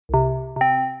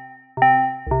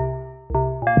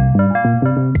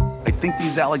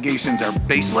these allegations are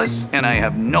baseless, and I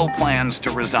have no plans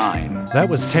to resign. That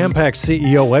was Tampax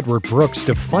CEO Edward Brooks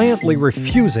defiantly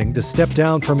refusing to step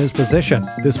down from his position.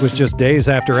 This was just days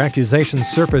after accusations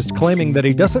surfaced claiming that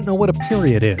he doesn't know what a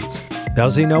period is.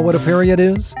 Does he know what a period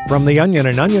is? From The Onion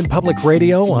and Onion Public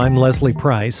Radio, I'm Leslie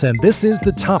Price, and this is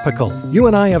The Topical. You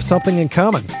and I have something in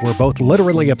common. We're both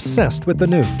literally obsessed with the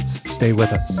news. Stay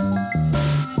with us.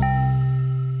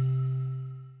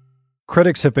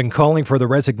 Critics have been calling for the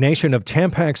resignation of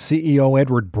Tampax CEO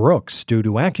Edward Brooks due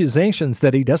to accusations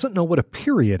that he doesn't know what a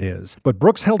period is. But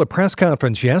Brooks held a press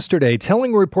conference yesterday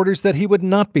telling reporters that he would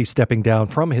not be stepping down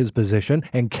from his position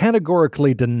and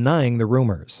categorically denying the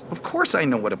rumors. Of course I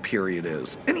know what a period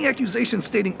is. Any accusations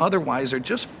stating otherwise are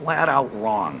just flat out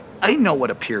wrong. I know what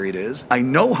a period is. I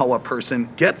know how a person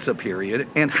gets a period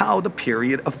and how the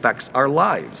period affects our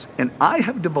lives. And I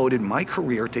have devoted my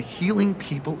career to healing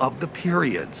people of the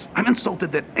periods. I'm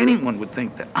insulted that anyone would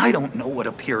think that I don't know what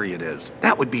a period is.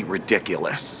 That would be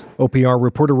ridiculous. OPR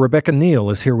reporter Rebecca Neal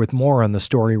is here with more on the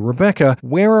story. Rebecca,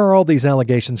 where are all these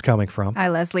allegations coming from? Hi,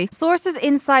 Leslie. Sources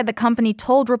inside the company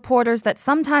told reporters that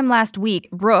sometime last week,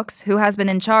 Brooks, who has been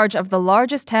in charge of the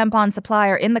largest tampon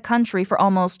supplier in the country for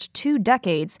almost 2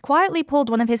 decades, quietly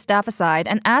pulled one of his staff aside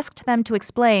and asked them to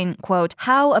explain, quote,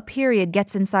 how a period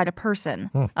gets inside a person.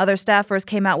 Other staffers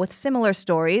came out with similar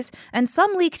stories, and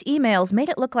some leaked emails made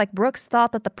it look like Brooks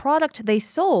thought that the product they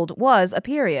sold was a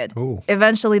period. Ooh.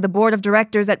 Eventually, the board of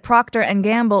directors at Procter &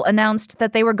 Gamble announced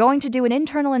that they were going to do an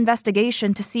internal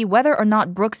investigation to see whether or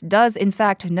not Brooks does in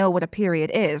fact know what a period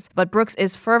is. But Brooks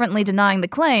is fervently denying the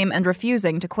claim and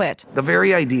refusing to quit. The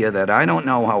very idea that I don't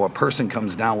know how a person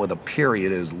comes down with a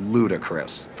period is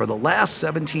ludicrous. For the last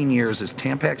 17 years as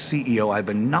Tampax CEO, I've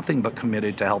been nothing but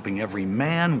committed to helping every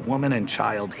man, woman, and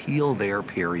child heal their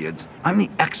periods. I'm the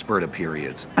expert of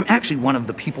periods. I'm actually one of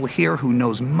the people here who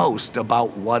knows most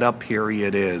about what a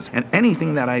period is. And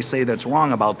anything that I say that's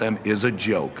wrong about them is a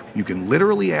joke. You can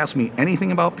literally ask me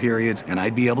anything about periods and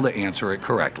I'd be able to answer it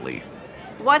correctly.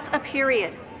 What's a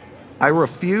period? I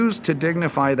refuse to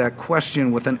dignify that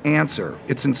question with an answer.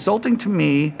 It's insulting to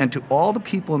me and to all the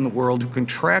people in the world who can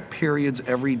track periods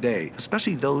every day,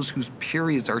 especially those whose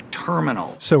periods are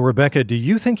terminal. So, Rebecca, do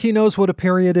you think he knows what a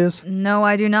period is? No,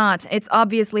 I do not. It's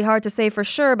obviously hard to say for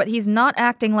sure, but he's not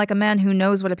acting like a man who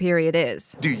knows what a period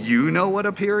is. Do you know what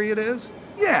a period is?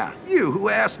 Yeah, you who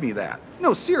asked me that.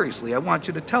 No, seriously, I want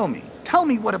you to tell me. Tell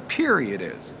me what a period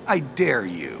is. I dare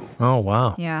you. Oh,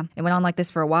 wow. Yeah, it went on like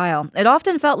this for a while. It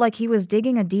often felt like he was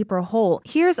digging a deeper hole.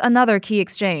 Here's another key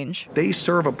exchange. They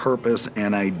serve a purpose,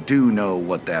 and I do know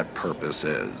what that purpose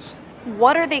is.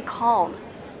 What are they called?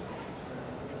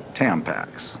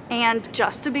 Tampax. And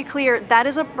just to be clear, that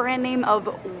is a brand name of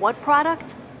what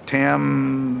product?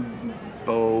 Tampods.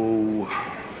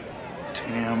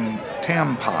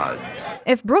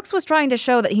 If Brooks was trying to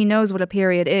show that he knows what a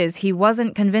period is, he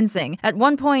wasn't convincing. At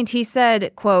one point, he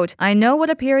said, quote, I know what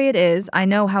a period is, I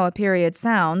know how a period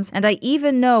sounds, and I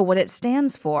even know what it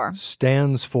stands for.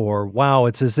 Stands for. Wow,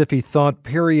 it's as if he thought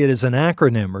period is an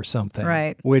acronym or something.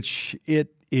 Right. Which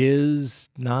it is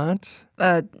not?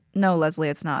 No, Leslie,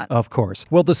 it's not. Of course.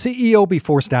 Will the CEO be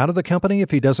forced out of the company if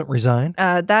he doesn't resign?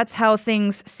 That's how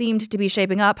things seemed to be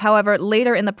shaping up. However,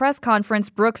 later in the press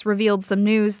conference, Brooks revealed some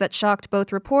news that shocked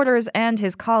both reporters and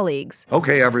his colleagues.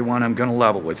 Okay, everyone, I'm going to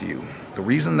level with you. The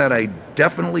reason that I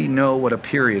definitely know what a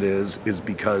period is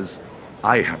because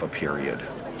I have a period.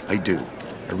 I do.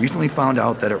 I recently found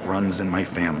out that it runs in my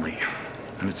family,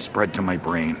 and it's spread to my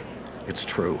brain. It's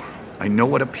true. I know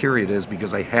what a period is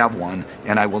because I have one,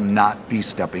 and I will not be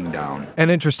stepping down.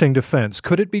 An interesting defense.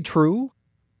 Could it be true?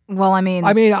 Well, I mean,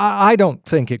 I don't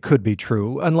think it could be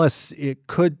true, unless it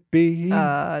could be.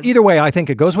 Either way, I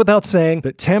think it goes without saying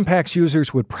that Tampax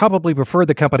users would probably prefer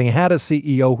the company had a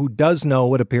CEO who does know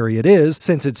what a period is,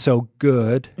 since it's so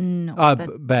good. No.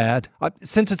 Bad.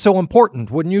 Since it's so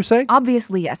important, wouldn't you say?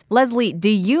 Obviously, yes. Leslie,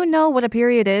 do you know what a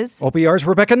period is? OPR's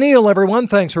Rebecca Neal, everyone.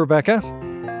 Thanks, Rebecca.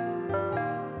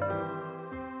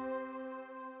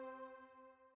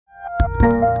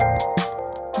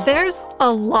 There's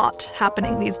a lot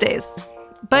happening these days,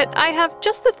 but I have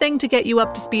just the thing to get you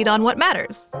up to speed on what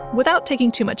matters, without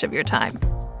taking too much of your time.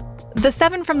 The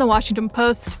 7 from the Washington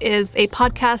Post is a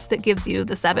podcast that gives you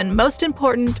the 7 most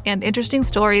important and interesting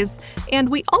stories, and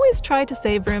we always try to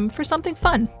save room for something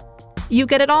fun. You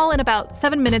get it all in about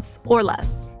 7 minutes or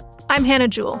less. I'm Hannah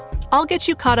Jewell. I'll get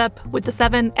you caught up with the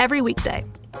 7 every weekday,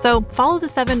 so follow the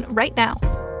 7 right now.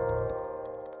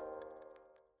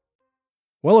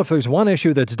 Well, if there's one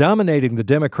issue that's dominating the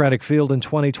Democratic field in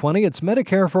 2020, it's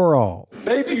Medicare for all.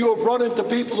 Maybe you have run into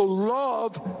people who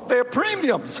love their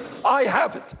premiums. I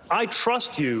haven't. I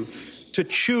trust you to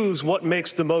choose what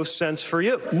makes the most sense for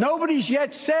you. Nobody's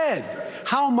yet said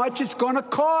how much it's going to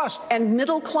cost. And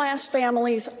middle-class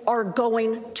families are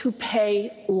going to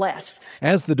pay less.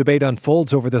 As the debate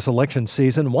unfolds over this election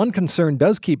season, one concern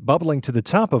does keep bubbling to the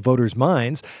top of voters'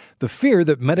 minds: the fear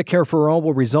that Medicare for All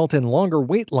will result in longer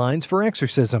wait lines for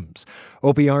exorcisms.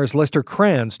 OPR's Lester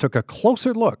Kranz took a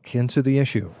closer look into the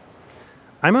issue.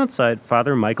 I'm outside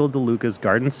Father Michael DeLuca's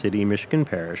Garden City, Michigan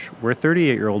parish, where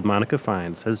 38-year-old Monica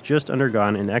Fines has just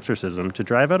undergone an exorcism to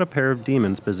drive out a pair of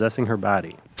demons possessing her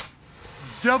body.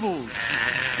 Devils,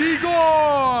 be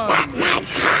gone!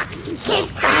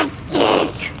 Kiss God's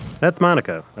dick! That's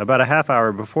Monica, about a half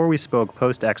hour before we spoke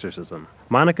post-exorcism.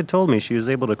 Monica told me she was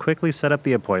able to quickly set up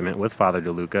the appointment with Father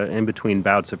DeLuca in between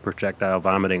bouts of projectile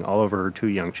vomiting all over her 2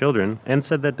 young children, and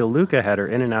said that DeLuca had her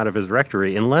in and out of his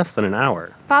rectory in less than an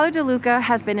hour. Father DeLuca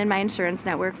has been in my insurance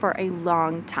network for a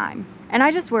long time. And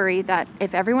I just worry that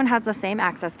if everyone has the same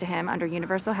access to him under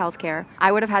universal health care,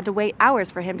 I would have had to wait hours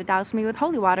for him to douse me with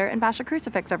holy water and bash a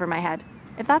crucifix over my head.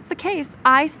 If that's the case,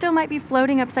 I still might be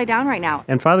floating upside down right now.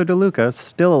 And Father DeLuca,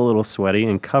 still a little sweaty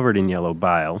and covered in yellow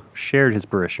bile, shared his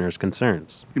parishioners'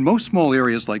 concerns. In most small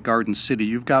areas like Garden City,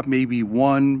 you've got maybe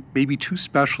 1, maybe 2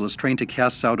 specialists trained to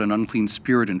cast out an unclean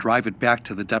spirit and drive it back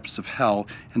to the depths of hell.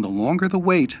 And the longer the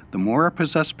wait, the more our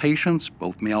possessed patients,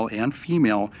 both male and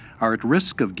female, are at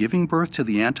risk of giving birth to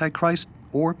the Antichrist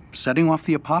or setting off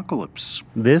the apocalypse.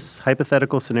 This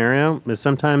hypothetical scenario is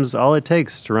sometimes all it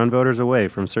takes to run voters away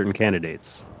from certain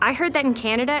candidates. I heard that in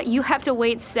Canada, you have to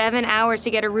wait 7 hours to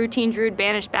get a routine druid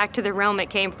banished back to the realm it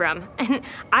came from. And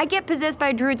I get possessed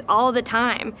by druids all the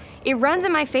time. It runs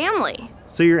in my family.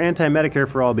 So you're anti-Medicare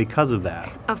for All because of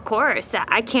that? Of course.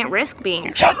 I can't risk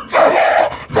being...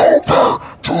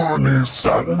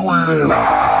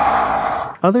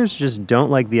 Others just don't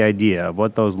like the idea of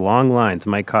what those long lines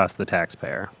might cost the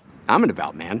taxpayer. I'm a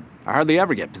devout man. I hardly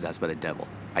ever get possessed by the devil.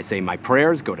 I say my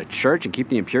prayers, go to church, and keep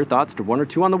the impure thoughts to 1 or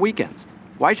 2 on the weekends.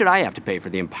 Why should I have to pay for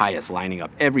the impious lining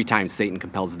up every time Satan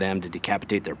compels them to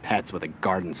decapitate their pets with a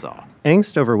garden saw?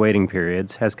 Angst over waiting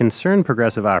periods has concerned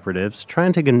progressive operatives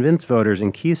trying to convince voters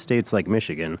in key states like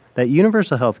Michigan that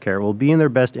universal health care will be in their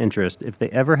best interest if they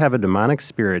ever have a demonic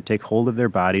spirit take hold of their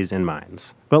bodies and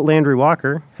minds. But Landry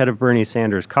Walker, head of Bernie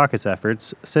Sanders' caucus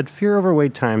efforts, said fear over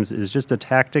wait times is just a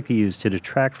tactic used to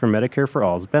detract from Medicare for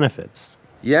All's benefits.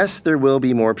 Yes, there will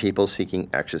be more people seeking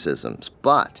exorcisms,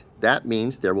 but that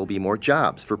means there will be more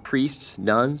jobs for priests,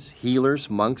 nuns,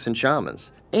 healers, monks, and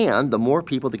shamans. And the more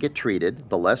people that get treated,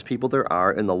 the less people there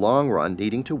are in the long run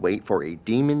needing to wait for a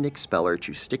demon expeller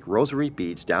to stick rosary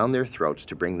beads down their throats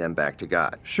to bring them back to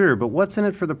God. Sure, but what's in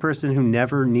it for the person who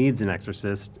never needs an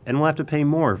exorcist and will have to pay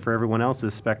more for everyone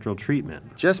else's spectral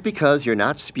treatment? Just because you're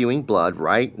not spewing blood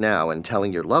right now and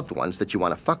telling your loved ones that you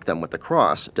want to fuck them with the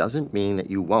cross doesn't mean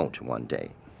that you won't one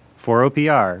day. For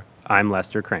OPR, I'm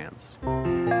Lester Kranz.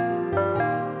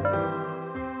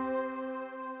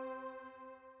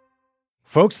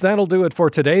 Folks, that'll do it for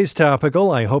today's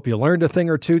Topical. I hope you learned a thing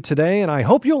or two today, and I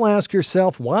hope you'll ask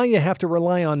yourself why you have to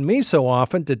rely on me so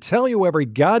often to tell you every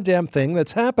goddamn thing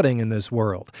that's happening in this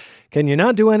world. Can you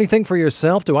not do anything for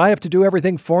yourself? Do I have to do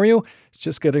everything for you? It's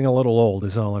just getting a little old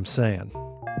is all I'm saying.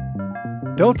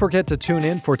 Don't forget to tune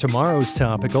in for tomorrow's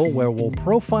Topical, where we'll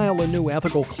profile a new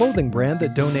ethical clothing brand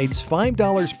that donates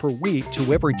 $5 per week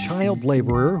to every child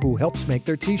laborer who helps make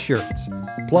their t-shirts.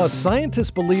 Plus,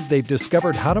 scientists believe they've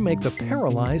discovered how to make the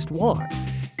paralyzed walk.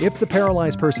 If the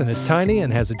paralyzed person is tiny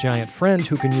and has a giant friend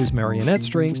who can use marionette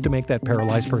strings to make that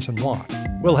paralyzed person walk.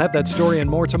 We'll have that story and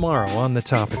more tomorrow on The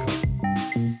Topical.